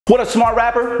What a smart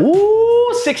rapper?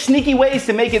 Ooh, 6 sneaky ways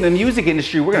to make it in the music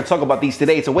industry. We're gonna talk about these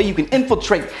today. It's a way you can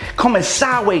infiltrate, come in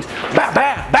sideways, bah,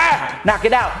 bah, bah, knock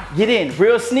it out, get in,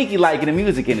 real sneaky like in the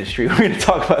music industry. We're gonna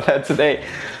talk about that today.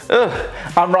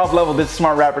 I'm Rob Level, this is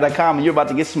smartrapper.com, and you're about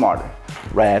to get smarter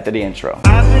right after the intro.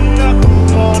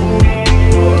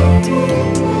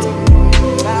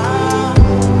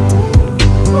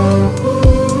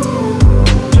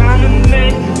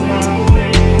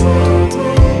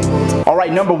 All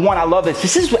right, number one, I love this.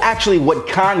 This is actually what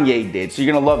Kanye did, so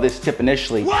you're gonna love this tip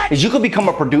initially. Is you could become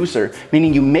a producer,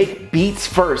 meaning you make beats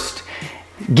first.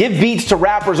 Give beats to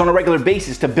rappers on a regular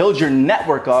basis to build your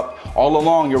network up. All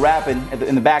along you're rapping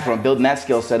in the background, building that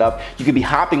skill set up. You could be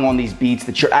hopping on these beats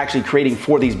that you're actually creating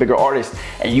for these bigger artists,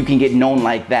 and you can get known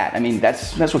like that. I mean,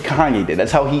 that's what Kanye did.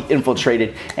 That's how he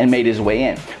infiltrated and made his way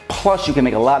in. Plus, you can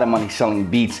make a lot of money selling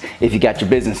beats if you got your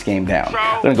business game down.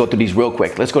 We're gonna go through these real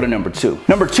quick. Let's go to number two.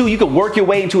 Number two, you could work your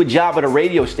way into a job at a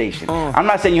radio station. I'm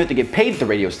not saying you have to get paid at the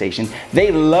radio station.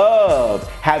 They love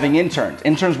having interns.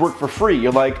 Interns work for free.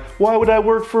 You're like, why would I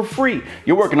work for free?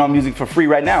 You're working on music for free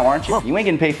right now, aren't you? You ain't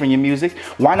getting paid for your music.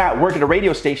 Why not work at a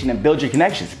radio station and build your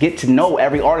connections? Get to know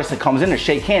every artist that comes in there,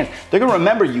 shake hands. They're gonna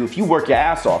remember you if you work your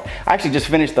ass off. I actually just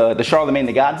finished the Charlemagne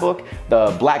the God book,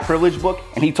 the Black Privilege book,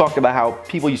 and he talked about how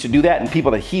people used to do that, and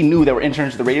people that he knew that were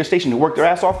interns at the radio station who worked their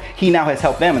ass off, he now has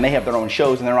helped them, and they have their own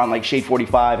shows, and they're on like Shade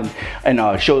 45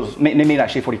 and shows, maybe not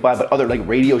Shade 45, but other like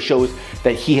radio shows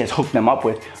that he has hooked them up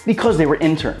with because they were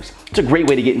interns. It's a great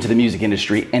way to get into the music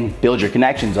industry and build your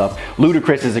connections up.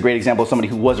 Ludacris is a great example of somebody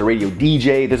who was a radio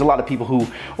DJ. There's a lot of people who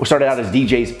started out as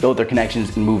DJs, built their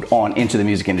connections, and moved on into the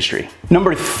music industry.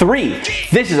 Number three,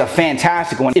 this is a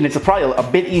fantastic one, and it's probably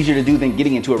a bit easier to do than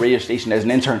getting into a radio station as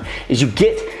an intern, is you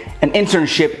get an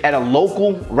internship at a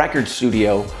local record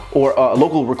studio or a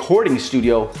local recording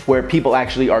studio where people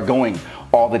actually are going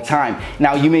all the time.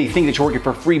 Now, you may think that you're working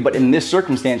for free, but in this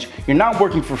circumstance, you're not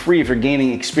working for free if you're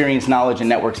gaining experience, knowledge, and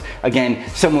networks, again,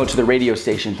 similar to the radio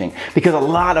station thing. Because a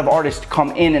lot of artists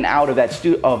come in and out of that,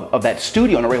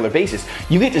 studio on a regular basis.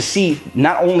 You get to see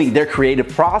not only their creative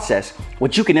process,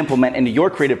 what you can implement into your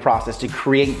creative process to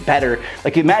create better.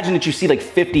 Like, imagine that you see like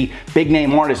 50 big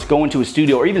name artists go into a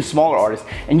studio, or even smaller artists,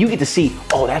 and you get to see,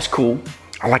 oh, that's cool.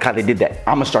 I like how they did that.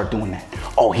 I'm gonna start doing that.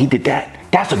 Oh, he did that.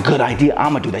 That's a good idea.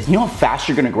 I'm gonna do that. You know how fast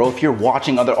you're gonna grow if you're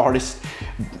watching other artists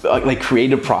like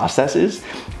creative processes?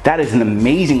 That is an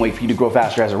amazing way for you to grow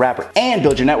faster as a rapper and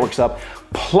build your networks up.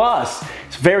 Plus,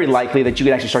 it's very likely that you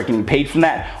can actually start getting paid from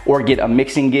that, or get a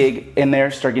mixing gig in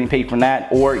there, start getting paid from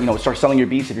that, or start selling your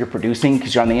beats if you're producing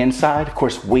because you're on the inside. Of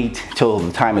course, wait till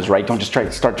the time is right. Don't just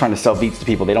start trying to sell beats to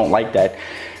people. They don't like that.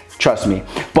 Trust me.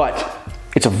 But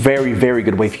it's a very, very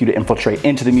good way for you to infiltrate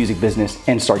into the music business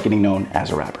and start getting known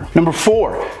as a rapper. Number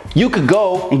four, you could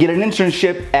go and get an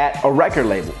internship at a record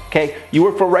label, okay? You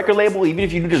work for a record label, even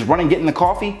if you do just run and get in the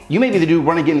coffee, you may be the dude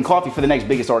run and get in the coffee for the next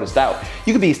biggest artist out.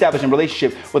 You could be establishing a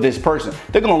relationship with this person.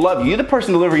 They're gonna love you. You're the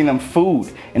person delivering them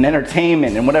food and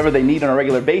entertainment and whatever they need on a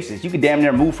regular basis. You could damn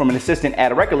near move from an assistant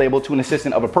at a record label to an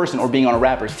assistant of a person, or being on a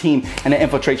rapper's team, and then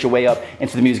infiltrate your way up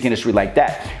into the music industry like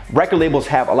that. Record labels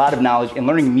have a lot of knowledge, and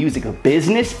learning music business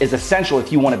is essential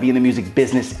if you want to be in the music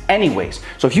business anyways.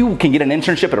 So if you can get an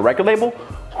internship at a record label,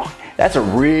 that's a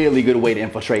really good way to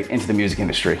infiltrate into the music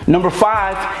industry. Number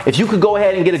five, if you could go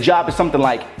ahead and get a job at something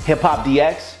like Hip Hop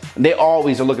DX, they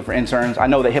always are looking for interns. I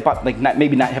know that hip hop, like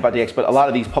maybe not Hip Hop DX, but a lot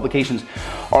of these publications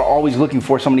are always looking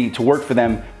for somebody to work for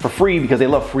them for free because they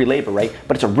love free labor, right?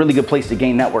 But it's a really good place to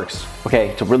gain networks,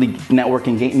 okay? To really network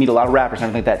and meet a lot of rappers and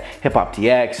everything like that. Hip Hop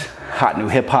DX, Hot New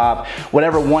Hip Hop,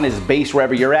 whatever one is based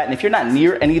wherever you're at. And if you're not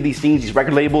near any of these things, these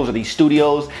record labels or these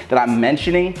studios that I'm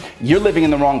mentioning, you're living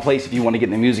in the wrong place if you want to get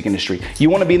in the music industry. You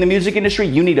want to be in the music industry,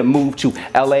 you need to move to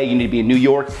LA, you need to be in New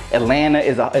York. Atlanta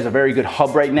is a very good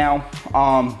hub right now.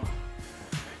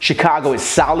 Chicago is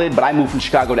solid, but I moved from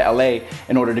Chicago to LA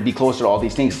in order to be closer to all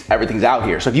these things. Everything's out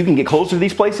here. So if you can get closer to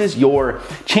these places, your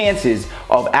chances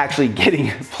of actually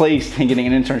getting placed and getting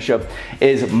an internship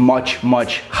is much,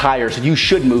 much higher. So you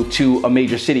should move to a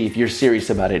major city if you're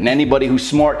serious about it. And anybody who's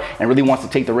smart and really wants to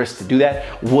take the risk to do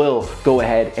that will go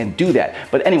ahead and do that.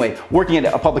 But anyway, working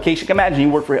at a publication, imagine you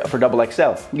work for Double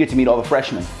XL. You get to meet all the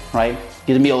freshmen, right? You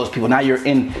get to meet all those people. Now you're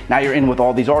in with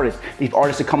all these artists. These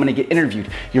artists are coming to get interviewed.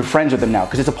 You're friends with them now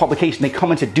because it's a publication. They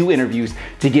come in to do interviews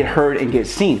to get heard and get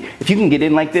seen. If you can get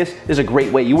in like this, there's a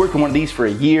great way. You work in one of these for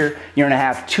a year, year and a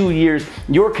half, 2 years,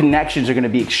 your connections are gonna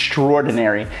be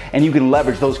extraordinary, and you can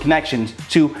leverage those connections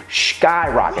to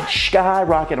skyrocket,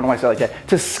 I don't know why I say it like that,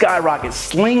 to skyrocket,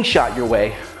 slingshot your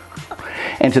way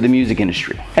into the music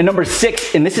industry. And number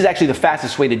 6, and this is actually the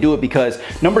fastest way to do it, because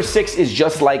number 6 is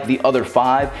just like the other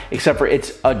 5, except for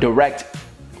it's a direct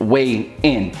way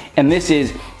in. And this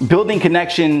is building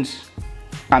connections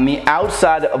on the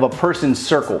outside of a person's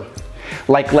circle.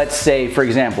 Like, let's say, for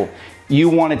example, you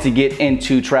wanted to get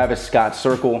into Travis Scott's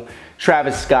circle.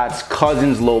 Travis Scott's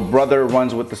cousin's little brother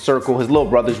runs with the circle. His little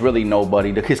brother's really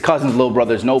nobody. His cousin's little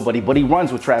brother's nobody, but he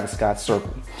runs with Travis Scott's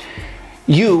circle.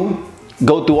 You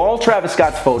go through all Travis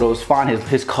Scott's photos, find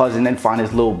his cousin, and find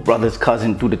his little brother's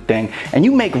cousin, do the thing, and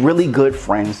you make really good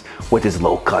friends with his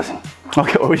little cousin.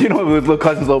 Okay, or you know, with his little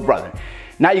cousin's little brother.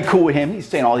 Now you're cool with him. He's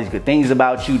saying all these good things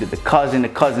about you to the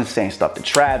cousin's saying stuff to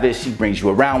Travis. He brings you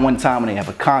around one time when they have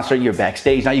a concert, you're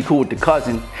backstage. Now you're cool with the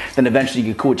cousin, then eventually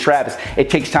you get cool with Travis.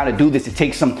 It takes time to do this. It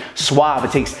takes some suave.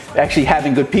 It takes actually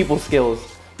having good people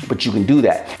skills, but you can do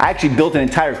that. I actually built an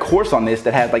entire course on this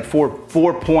that has like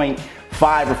 4.5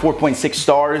 or 4.6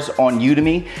 stars on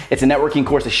Udemy. It's a networking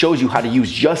course that shows you how to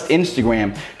use just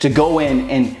Instagram to go in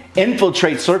and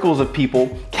infiltrate circles of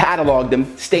people, catalog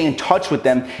them, stay in touch with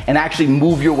them, and actually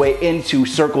move your way into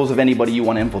circles of anybody you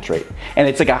want to infiltrate. And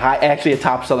it's like actually a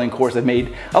top selling course. I've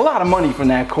made a lot of money from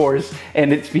that course,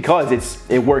 and it's because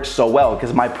it works so well,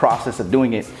 because my process of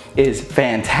doing it is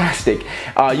fantastic. You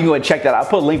can go and check that out. I'll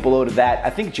put a link below to that. I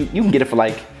think you can get it for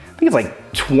like, I think it's like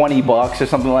 20 bucks or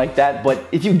something like that. But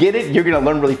if you get it, you're gonna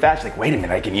learn really fast. Like, wait a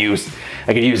minute, I can use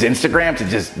Instagram to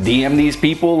just DM these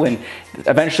people, and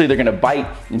eventually they're gonna bite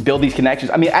and build these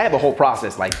connections. I mean, I have a whole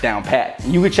process like down pat.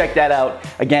 You can check that out.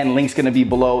 Again, link's gonna be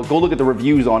below. Go look at the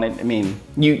reviews on it. I mean,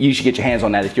 you should get your hands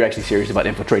on that if you're actually serious about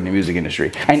infiltrating the music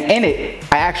industry. And in it,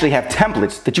 I actually have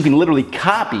templates that you can literally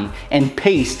copy and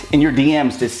paste in your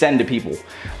DMs to send to people.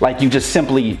 Like, you just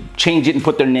simply change it and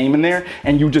put their name in there,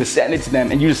 and you just send it to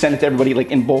them, and you just send it to everybody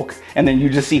like in bulk, and then you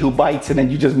just see who bites, and then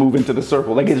you just move into the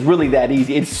circle. Like, it's really that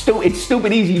easy. It's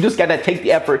stupid easy. You just gotta take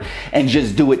the effort and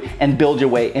just do it and build your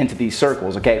way into these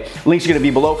circles, okay? Links are gonna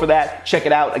be below for that. Check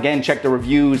it out. Again, check the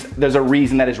reviews. There's a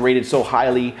reason that it's rated so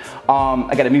highly.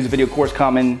 I got a music video course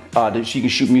coming so you can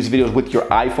shoot music videos with your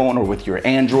iPhone or with your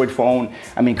Android phone.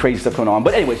 I mean, crazy stuff going on.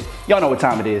 But anyways, y'all know what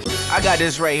time it is. I got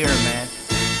this right here, man.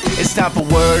 It's time for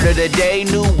word of the day.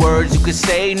 New words you can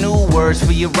say, new words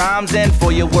for your rhymes and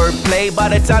for your wordplay. By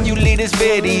the time you leave this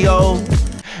video,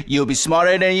 you'll be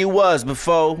smarter than you was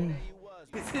before.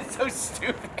 This is so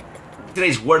stupid.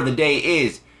 Today's word of the day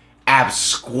is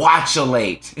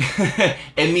absquatulate.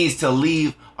 It means to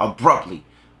leave abruptly.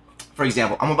 For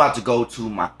example, I'm about to go to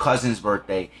my cousin's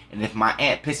birthday, and if my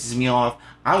aunt pisses me off,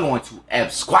 I'm going to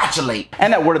absquatulate.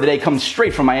 And that word of the day comes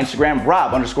straight from my Instagram,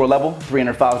 Rob_level,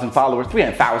 300,000 followers,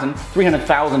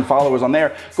 300,000 followers on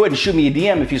there. Go ahead and shoot me a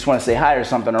DM if you just want to say hi or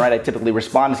something, all right? I typically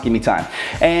respond, just give me time.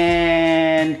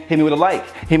 And hit me with a like,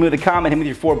 hit me with a comment, hit me with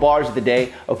your 4 bars of the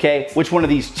day, okay? Which one of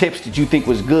these tips did you think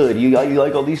was good? You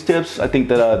like all these tips? I think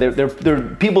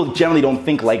that people generally don't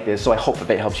think like this, so I hope that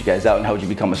they helps you guys out and helps you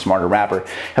become a smarter rapper,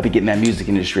 help you get in that music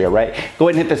industry, all right? Go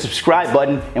ahead and hit the subscribe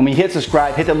button, and when you hit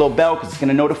subscribe, hit that little bell, because it's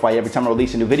gonna notify you every time I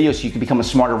release a new video, so you can become a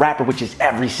smarter rapper, which is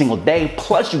every single day.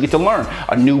 Plus, you get to learn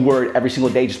a new word every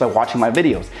single day just by watching my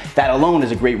videos. That alone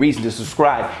is a great reason to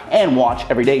subscribe and watch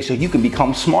every day so you can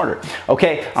become smarter.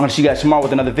 Okay, I'm gonna see you guys tomorrow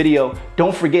with another video.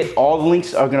 Don't forget, all the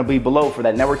links are gonna be below for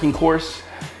that networking course.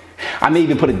 I may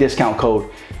even put a discount code.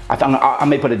 I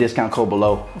may put a discount code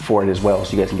below for it as well,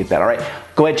 so you guys can get that. All right,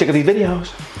 go ahead and check out these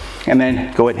videos, and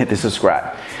then go ahead and hit the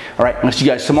subscribe. All right, I'm gonna see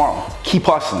you guys tomorrow. Keep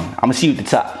hustling. I'm gonna see you at the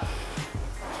top.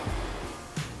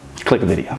 Click the video.